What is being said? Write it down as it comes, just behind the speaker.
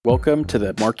Welcome to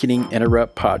the Marketing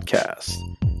Interrupt Podcast.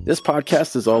 This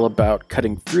podcast is all about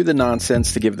cutting through the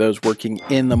nonsense to give those working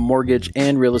in the mortgage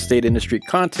and real estate industry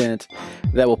content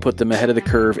that will put them ahead of the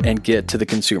curve and get to the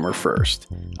consumer first.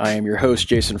 I am your host,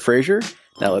 Jason Frazier.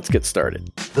 Now let's get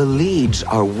started. The leads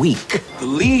are weak. The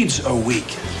leads are weak.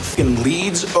 Fucking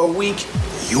leads are weak.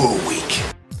 You're weak.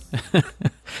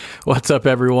 What's up,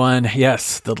 everyone?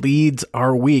 Yes, the leads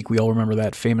are weak. We all remember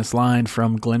that famous line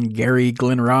from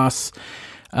Glenn Ross.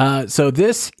 So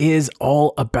this is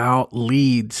all about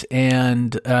leads.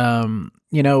 And,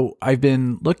 I've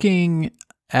been looking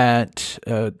at,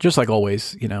 just like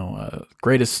always,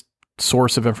 greatest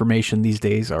source of information these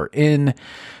days are in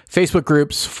Facebook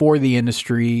groups for the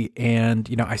industry. And,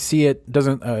 I see it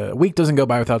a week doesn't go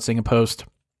by without seeing a post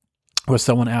with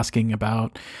someone asking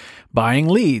about buying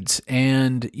leads.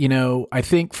 And, I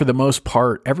think for the most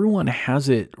part, everyone has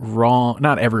it wrong.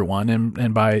 Not everyone.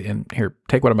 And here,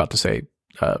 take what I'm about to say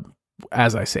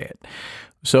as I say it.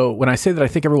 So when I say that I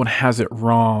think everyone has it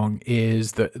wrong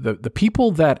is the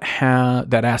people that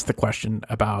ask the question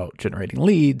about generating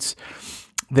leads,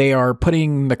 they are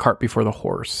putting the cart before the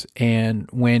horse. And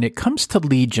when it comes to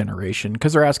lead generation,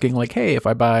 because they're asking like, hey, if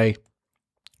I buy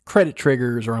credit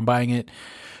triggers or I'm buying it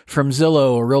from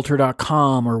Zillow or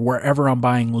Realtor.com or wherever I'm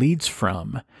buying leads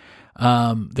from,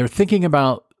 they're thinking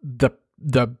about the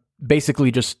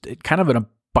basically just kind of in a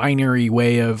binary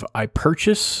way of I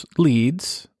purchase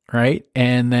leads, right?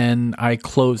 And then I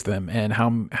close them. And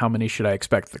how many should I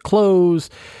expect to close?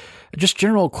 Just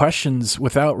general questions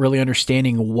without really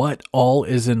understanding what all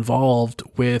is involved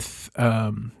with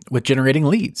generating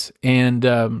leads. And,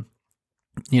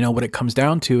 what it comes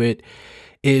down to it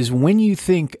is when you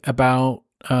think about,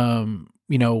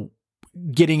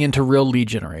 getting into real lead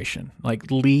generation, like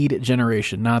lead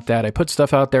generation, not that I put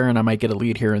stuff out there and I might get a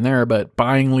lead here and there, but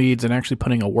buying leads and actually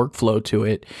putting a workflow to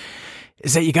it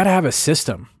is that you got to have a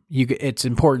system. It's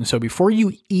important. So before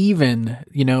you even,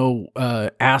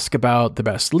 ask about the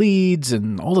best leads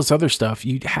and all this other stuff,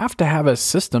 you have to have a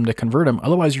system to convert them.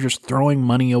 Otherwise you're just throwing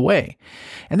money away.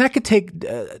 And that could take,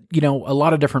 a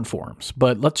lot of different forms,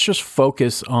 but let's just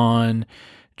focus on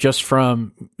just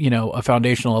from, a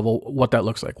foundational level, what that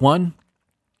looks like. One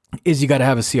is you got to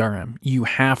have a CRM. You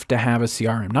have to have a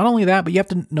CRM. Not only that, but you have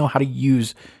to know how to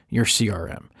use your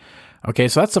CRM. Okay,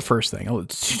 so that's the first thing.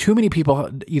 Too many people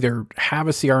either have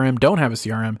a CRM, don't have a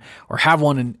CRM, or have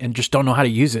one and just don't know how to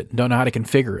use it, don't know how to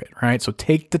configure it, right? So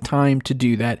take the time to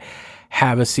do that.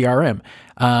 Have a CRM.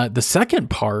 The second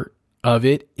part of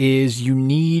it is you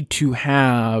need to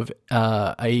have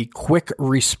a quick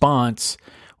response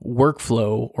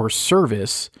workflow or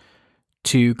service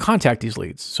to contact these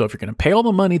leads. So if you're going to pay all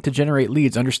the money to generate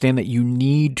leads, understand that you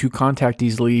need to contact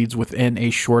these leads within a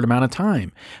short amount of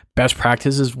time. Best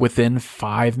practice is within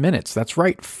 5 minutes. That's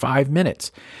right, 5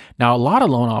 minutes. Now, a lot of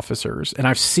loan officers, and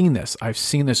I've seen this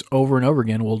over and over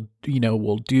again, will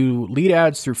do lead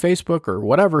ads through Facebook or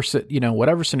whatever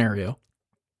scenario.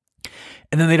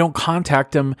 And then they don't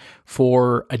contact them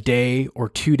for a day or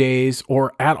 2 days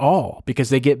or at all because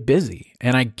they get busy.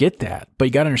 And I get that. But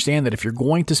you got to understand that if you're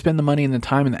going to spend the money and the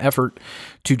time and the effort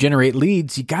to generate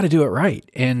leads, you got to do it right.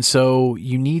 And so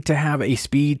you need to have a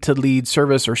speed to lead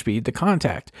service or speed to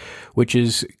contact, which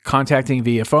is contacting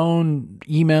via phone,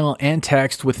 email, and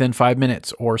text within 5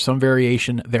 minutes or some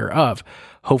variation thereof.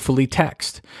 Hopefully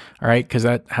text, all right, because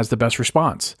that has the best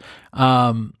response.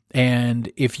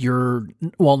 And if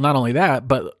not only that,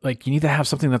 but like you need to have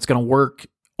something that's going to work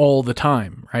all the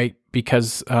time, right?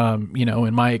 Because,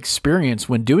 in my experience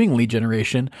when doing lead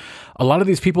generation, a lot of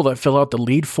these people that fill out the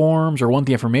lead forms or want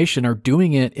the information are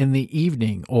doing it in the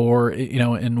evening. Or,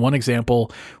 in one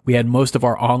example, we had most of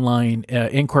our online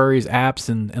inquiries, apps,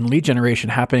 and lead generation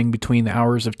happening between the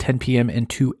hours of 10 p.m. and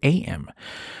 2 a.m.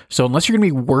 So unless you're going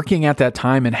to be working at that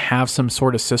time and have some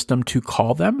sort of system to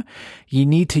call them, you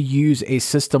need to use a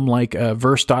system like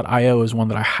Verse.io is one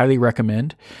that I highly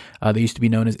recommend. They used to be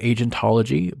known as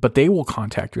Agentology, but they will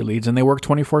contact your leads and they work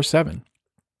 24/7.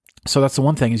 So that's the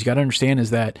one thing is you got to understand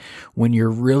is that when you're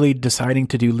really deciding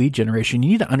to do lead generation, you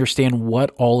need to understand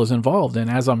what all is involved. And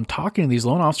as I'm talking to these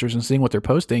loan officers and seeing what they're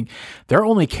posting, they're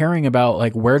only caring about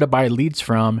like where to buy leads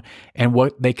from and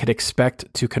what they could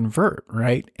expect to convert,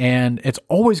 right? And it's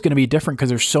always going to be different because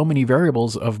there's so many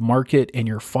variables of market and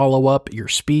your follow-up, your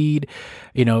speed,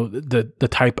 the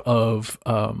type of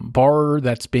borrower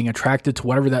that's being attracted to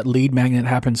whatever that lead magnet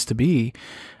happens to be.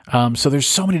 So there's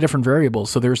so many different variables.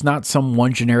 So there's not some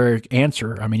one generic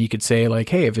answer. I mean, you could say like,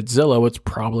 hey, if it's Zillow, it's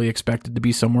probably expected to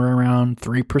be somewhere around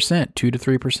 3%, 2 to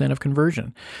 3% of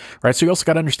conversion, right? So you also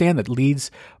got to understand that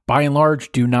leads by and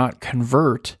large do not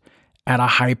convert at a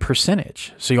high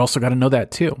percentage. So you also got to know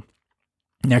that too.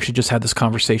 And actually just had this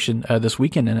conversation this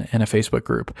weekend in a Facebook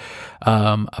group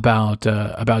about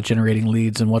generating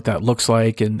leads and what that looks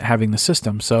like and having the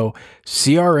system. So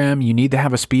CRM, you need to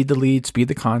have a speed the lead, speed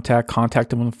the contact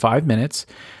them in 5 minutes.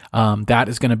 That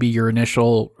is going to be your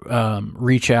initial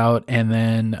reach out and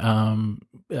then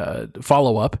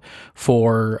follow up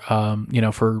for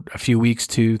for a few weeks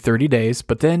to 30 days.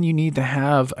 But then you need to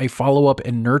have a follow up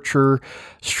and nurture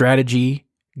strategy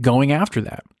going after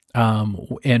that.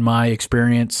 In my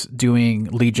experience doing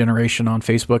lead generation on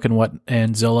Facebook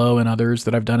and Zillow and others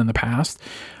that I've done in the past,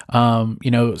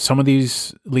 some of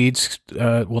these leads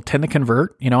will tend to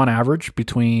convert, on average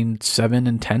between 7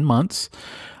 and 10 months.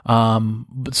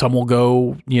 But some will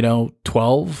go,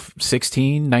 12,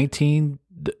 16, 19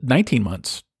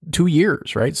 months, 2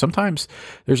 years, right? Sometimes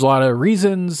there's a lot of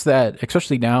reasons that,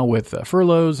 especially now with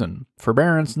furloughs and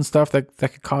forbearance and stuff that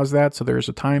could cause that. So there's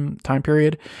a time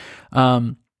period.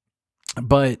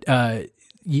 But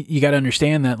you got to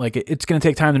understand that it's going to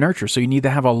take time to nurture. So you need to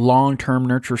have a long-term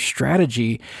nurture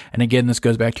strategy. And again, this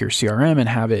goes back to your CRM and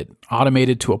have it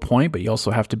automated to a point, but you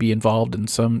also have to be involved in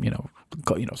some,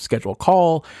 schedule a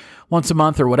call once a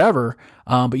month or whatever.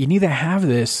 But you need to have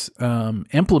this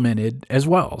implemented as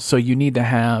well. So you need to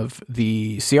have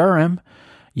the CRM.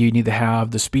 You need to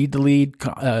have the speed to lead,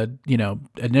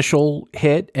 initial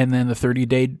hit, and then the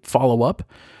 30-day follow-up.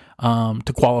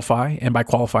 To qualify. And by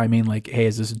qualify, I mean hey,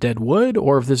 is this dead wood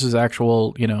or if this is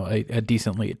actual, a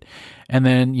decent lead? And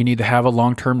then you need to have a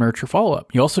long-term nurture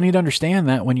follow-up. You also need to understand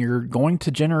that when you're going to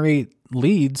generate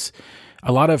leads,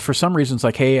 for some reasons,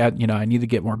 hey, I need to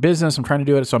get more business. I'm trying to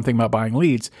do it. So I'm thinking about buying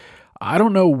leads. I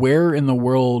don't know where in the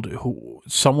world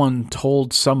someone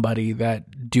told somebody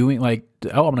that doing I'm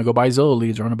going to go buy Zillow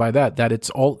leads or I'm going to buy that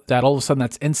all of a sudden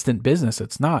that's instant business.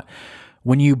 It's not.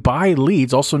 When you buy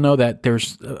leads, also know that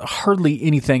there's hardly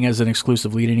anything as an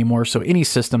exclusive lead anymore. So any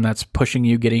system that's pushing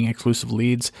you getting exclusive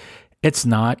leads, it's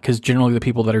not, because generally the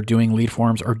people that are doing lead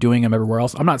forms are doing them everywhere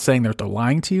else. I'm not saying they're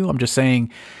lying to you. I'm just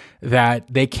saying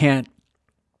that they can't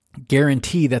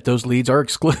guarantee that those leads are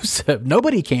exclusive.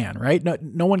 Nobody can, right?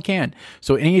 No one can.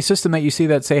 So any system that you see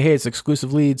that say, hey, it's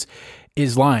exclusive leads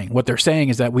is lying. What they're saying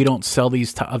is that we don't sell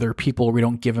these to other people. We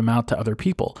don't give them out to other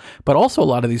people. But also a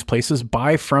lot of these places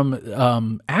buy from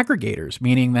aggregators,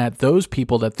 meaning that those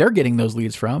people that they're getting those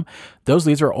leads from, those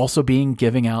leads are also being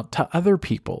given out to other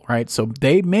people, right? So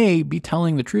they may be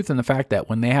telling the truth in the fact that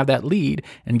when they have that lead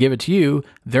and give it to you,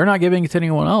 they're not giving it to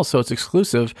anyone else. So it's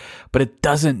exclusive, but it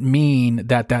doesn't mean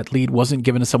that that lead wasn't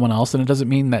given to someone else. And it doesn't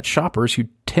mean that shoppers who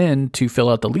tend to fill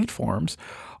out the lead forms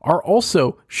are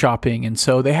also shopping. And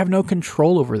so they have no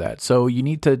control over that. So you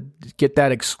need to get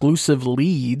that exclusive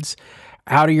leads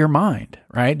out of your mind,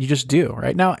 right? You just do,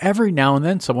 right? Now, every now and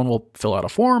then someone will fill out a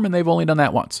form and they've only done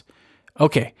that once.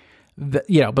 Okay.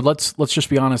 But let's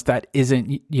just be honest. That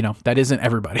isn't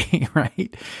everybody,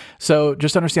 right? So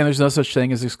just understand there's no such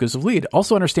thing as exclusive lead.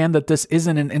 Also understand that this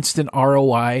isn't an instant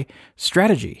ROI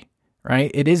strategy.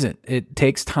 Right? It isn't. It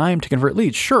takes time to convert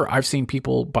leads. Sure, I've seen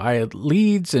people buy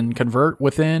leads and convert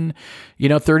within,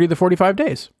 30 to 45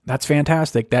 days. That's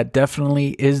fantastic. That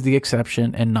definitely is the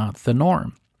exception and not the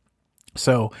norm.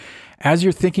 So as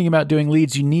you're thinking about doing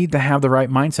leads, you need to have the right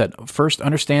mindset. First,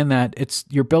 understand that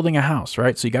you're building a house,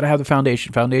 right? So you got to have the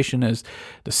foundation. Foundation is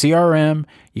the CRM.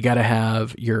 You got to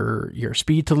have your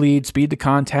speed to lead, speed to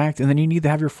contact, and then you need to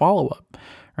have your follow-up.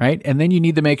 Right. And then you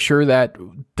need to make sure that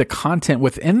the content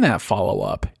within that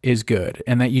follow-up is good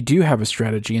and that you do have a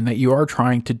strategy and that you are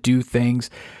trying to do things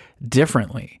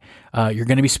differently. You're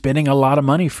going to be spending a lot of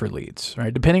money for leads,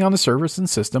 right? Depending on the service and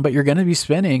system, but you're going to be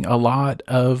spending a lot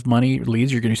of money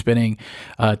leads. You're going to be spending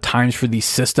times for these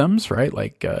systems, right?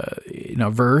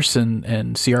 Verse and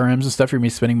CRMs and stuff. You're going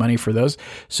to be spending money for those.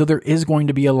 So there is going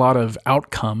to be a lot of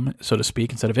outcome, so to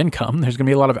speak, instead of income. There's going to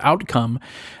be a lot of outcome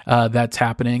that's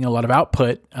happening, a lot of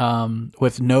output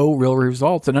with no real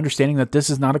results, and understanding that this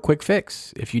is not a quick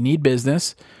fix. If you need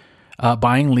business,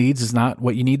 buying leads is not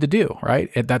what you need to do,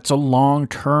 right? That's a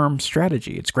long-term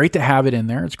strategy. It's great to have it in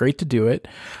there. It's great to do it.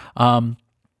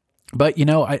 But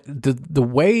the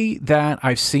way that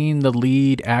I've seen the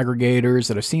lead aggregators,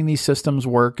 that I've seen these systems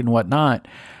work and whatnot,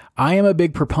 I am a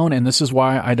big proponent, and this is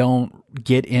why I don't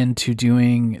get into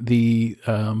doing the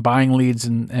buying leads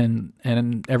and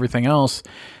everything else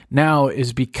now,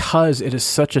 is because it is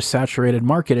such a saturated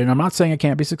market. And I'm not saying it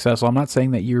can't be successful. I'm not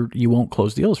saying that you won't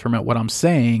close deals from it. What I'm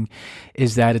saying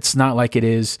is that it's not like it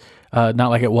is, not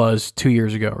like it was 2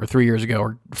 years ago or 3 years ago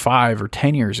or 5 or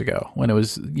 10 years ago when it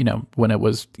was, when it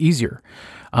was easier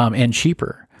and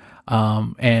cheaper.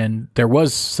 And there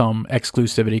was some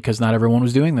exclusivity because not everyone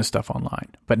was doing this stuff online.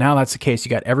 But now that's the case. You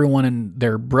got everyone and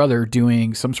their brother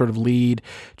doing some sort of lead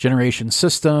generation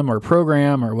system or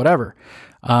program or whatever.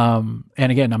 And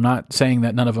again, I'm not saying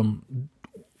that none of them,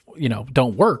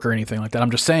 don't work or anything like that.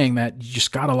 I'm just saying that you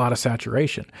just got a lot of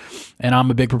saturation. And I'm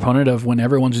a big proponent of when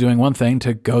everyone's doing one thing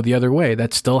to go the other way.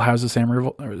 That still has the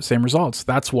same results.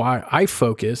 That's why I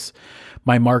focus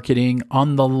my marketing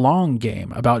on the long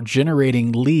game, about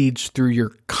generating leads through your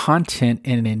content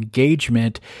and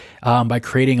engagement, by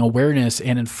creating awareness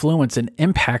and influence and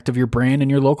impact of your brand in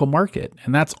your local market.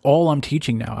 And that's all I'm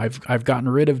teaching now. I've gotten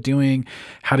rid of doing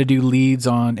how to do leads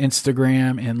on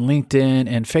Instagram and LinkedIn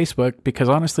and Facebook, because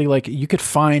honestly, like, you could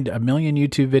find a million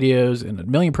YouTube videos and a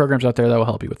million programs out there that will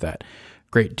help you with that.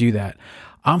 Great, do that.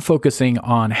 I'm focusing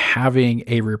on having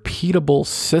a repeatable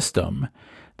system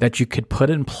that you could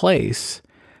put in place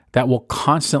that will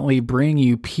constantly bring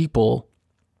you people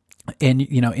in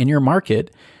your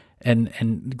market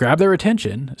and grab their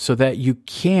attention so that you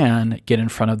can get in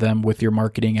front of them with your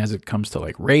marketing as it comes to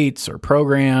like rates or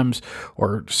programs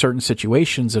or certain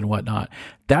situations and whatnot.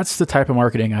 That's the type of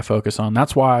marketing I focus on.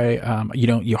 That's why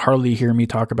you hardly hear me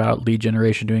talk about lead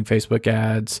generation, doing Facebook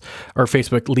ads or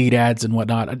Facebook lead ads and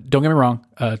whatnot. Don't get me wrong;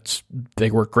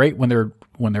 they work great when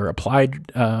they're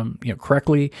applied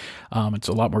correctly. It's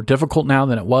a lot more difficult now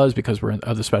than it was because we're in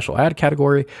the special ad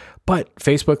category. But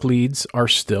Facebook leads are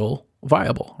still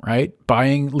viable, right?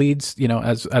 Buying leads,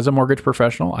 as a mortgage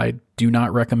professional, I do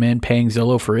not recommend paying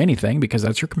Zillow for anything because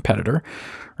that's your competitor,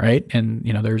 right? And,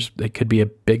 there could be a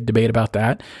big debate about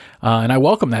that. And I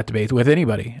welcome that debate with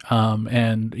anybody.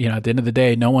 And at the end of the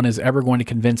day, no one is ever going to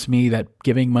convince me that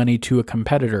giving money to a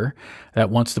competitor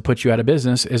that wants to put you out of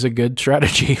business is a good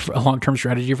strategy, a long-term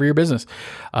strategy for your business.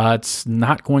 It's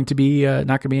not going to be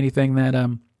anything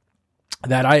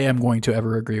that I am going to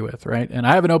ever agree with, right? And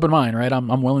I have an open mind, right?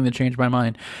 I'm willing to change my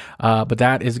mind, but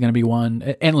that is going to be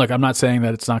one. And look, I'm not saying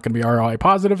that it's not going to be ROI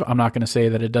positive. I'm not going to say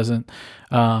that it doesn't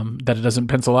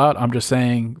pencil out. I'm just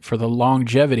saying for the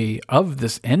longevity of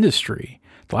this industry,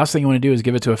 the last thing you want to do is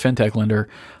give it to a fintech lender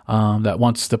that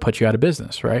wants to put you out of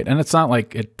business, right? And it's not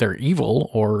like they're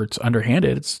evil or it's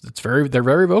underhanded. They're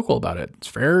very vocal about it. It's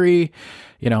very,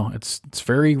 it's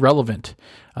very relevant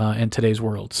in today's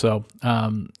world. So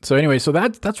anyway, so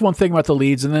that's one thing about the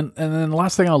leads. And then the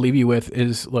last thing I'll leave you with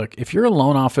is, look, if you're a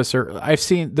loan officer, I've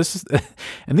seen this,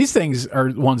 and these things are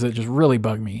ones that just really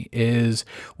bug me, is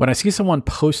when I see someone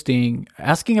posting,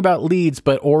 asking about leads,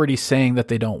 but already saying that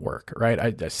they don't work,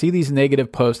 right? I see these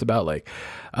negative posts about like,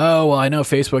 oh, well, I know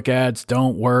Facebook ads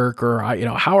don't work, or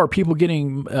how are people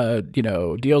getting,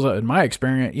 deals in my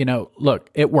experience? Look,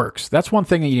 it works. That's one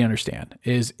thing that you understand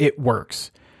is it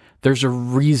works. There's a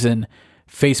reason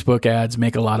Facebook ads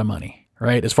make a lot of money,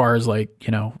 right? As far as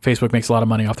Facebook makes a lot of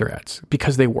money off their ads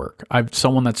because they work. I've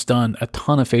someone that's done a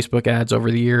ton of Facebook ads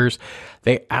over the years.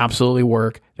 They absolutely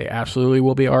work. They absolutely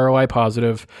will be ROI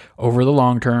positive over the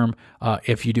long term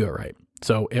if you do it right.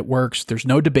 So it works. There's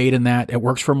no debate in that. It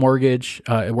works for mortgage.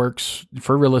 It works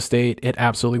for real estate. It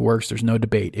absolutely works. There's no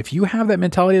debate. If you have that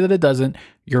mentality that it doesn't,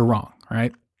 you're wrong,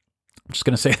 right? I'm just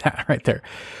going to say that right there.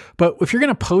 But if you're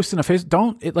going to post in a face,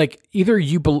 either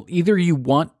you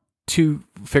want to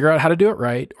figure out how to do it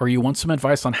right, or you want some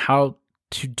advice on how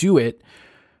to do it,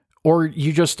 or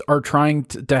you just are trying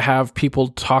to have people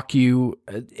talk you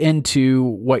into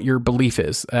what your belief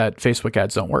is that Facebook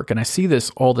ads don't work. And I see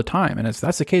this all the time. And if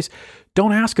that's the case,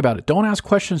 don't ask about it. Don't ask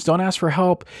questions. Don't ask for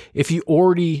help if you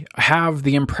already have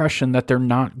the impression that they're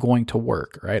not going to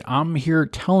work, right? I'm here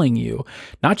telling you,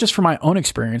 not just from my own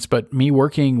experience, but me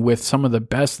working with some of the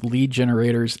best lead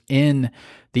generators in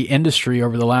the industry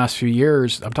over the last few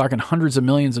years. I'm talking hundreds of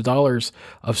millions of dollars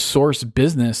of source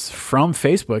business from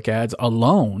Facebook ads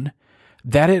alone,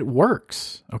 that it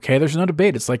works. Okay. There's no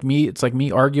debate. It's like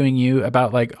me arguing you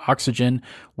about like oxygen,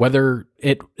 whether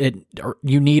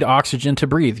you need oxygen to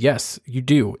breathe. Yes, you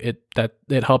do. It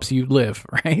helps you live,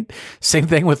 right? Same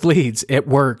thing with leads. It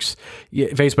works.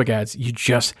 Facebook ads, you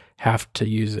just have to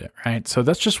use it, right? So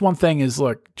that's just one thing is,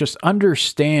 look, just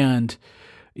understand,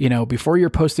 before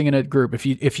you're posting in a group,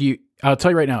 I'll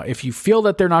tell you right now, if you feel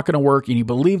that they're not going to work and you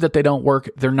believe that they don't work,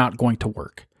 they're not going to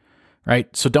work.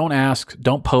 Right? So don't ask,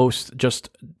 don't post,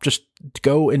 just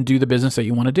go and do the business that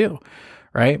you want to do.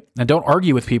 Right? And don't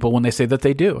argue with people when they say that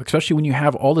they do, especially when you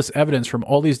have all this evidence from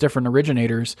all these different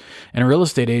originators and real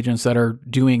estate agents that are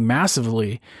doing a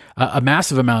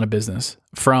massive amount of business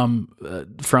from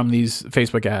these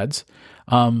Facebook ads.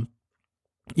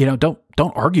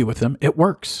 don't argue with them. It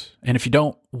works. And if you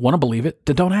don't want to believe it,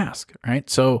 then don't ask, right?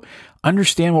 So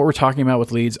understand what we're talking about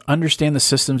with leads, understand the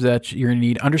systems that you're going to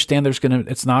need, understand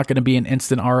it's not going to be an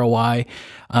instant ROI.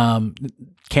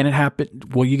 Can it happen?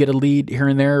 Will you get a lead here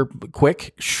and there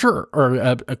quick? Sure. Or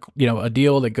a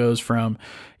deal that goes from,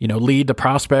 lead to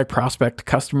prospect to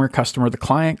customer to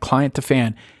client to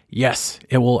fan. Yes,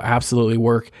 it will absolutely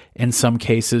work in some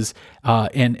cases,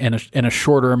 in a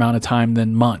shorter amount of time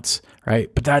than months,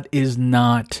 right? But that is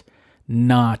not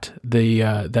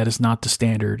the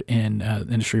standard in the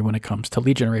industry when it comes to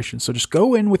lead generation. So just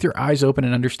go in with your eyes open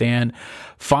and understand.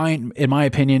 In my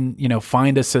opinion,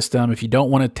 find a system. If you don't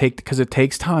want to because it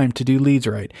takes time to do leads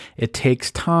right. It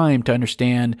takes time to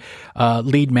understand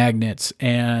lead magnets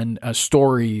and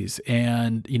stories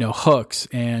and hooks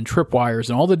and tripwires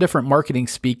and all the different marketing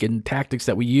speak and tactics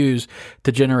that we use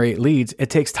to generate leads. It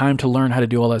takes time to learn how to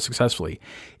do all that successfully.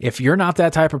 If you're not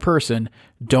that type of person,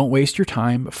 don't waste your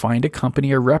time. Find a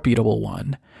company, a reputable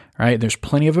one, right? There's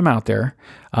plenty of them out there.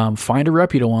 Find a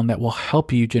reputable one that will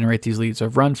help you generate these leads.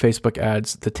 I've run Facebook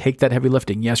ads to take that heavy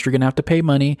lifting. Yes, you're going to have to pay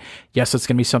money. Yes, it's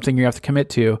going to be something you have to commit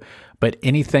to, but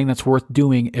anything that's worth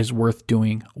doing is worth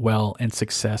doing well, and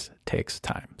success takes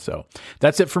time. So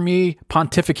that's it for me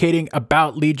pontificating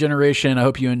about lead generation. I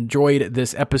hope you enjoyed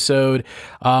this episode.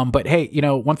 But hey,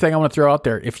 one thing I want to throw out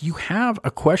there, if you have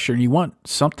a question, you want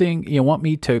something, want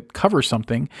me to cover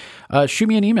something, shoot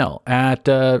me an email at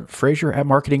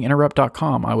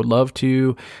Frazier@marketinginterrupt.com. I would love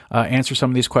to answer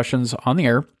some of these questions on the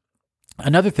air.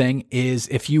 Another thing is,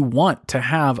 if you want to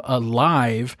have a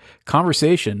live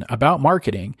conversation about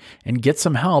marketing and get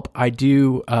some help, I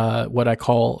do what I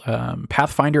call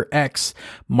Pathfinder X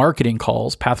marketing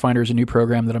calls. Pathfinder is a new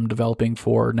program that I'm developing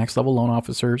for next level loan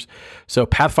officers. So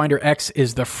Pathfinder X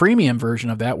is the freemium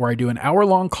version of that, where I do an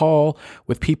hour-long call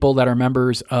with people that are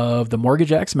members of the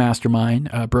Mortgage X Mastermind,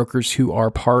 brokers who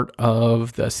are part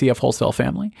of the CF Wholesale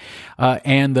family,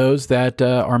 and those that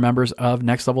are members of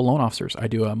Next Level Loan Officers. I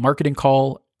do a marketing call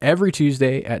every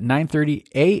Tuesday at 9:30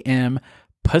 a.m.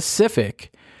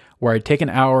 Pacific, where I take an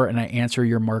hour and I answer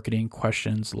your marketing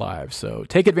questions live. So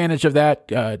take advantage of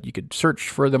that. You could search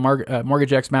for the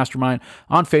Mortgage X Mastermind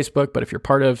on Facebook, but if you're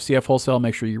part of CF Wholesale,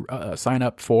 make sure you sign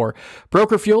up for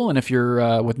Broker Fuel. And if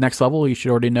you're with Next Level, you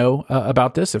should already know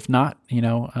about this. If not,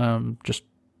 just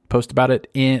post about it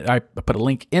I put a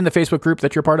link in the Facebook group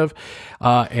that you're part of,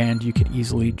 and you can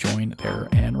easily join there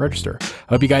and register.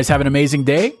 I hope you guys have an amazing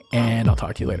day, and I'll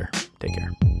talk to you later. Take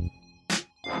care.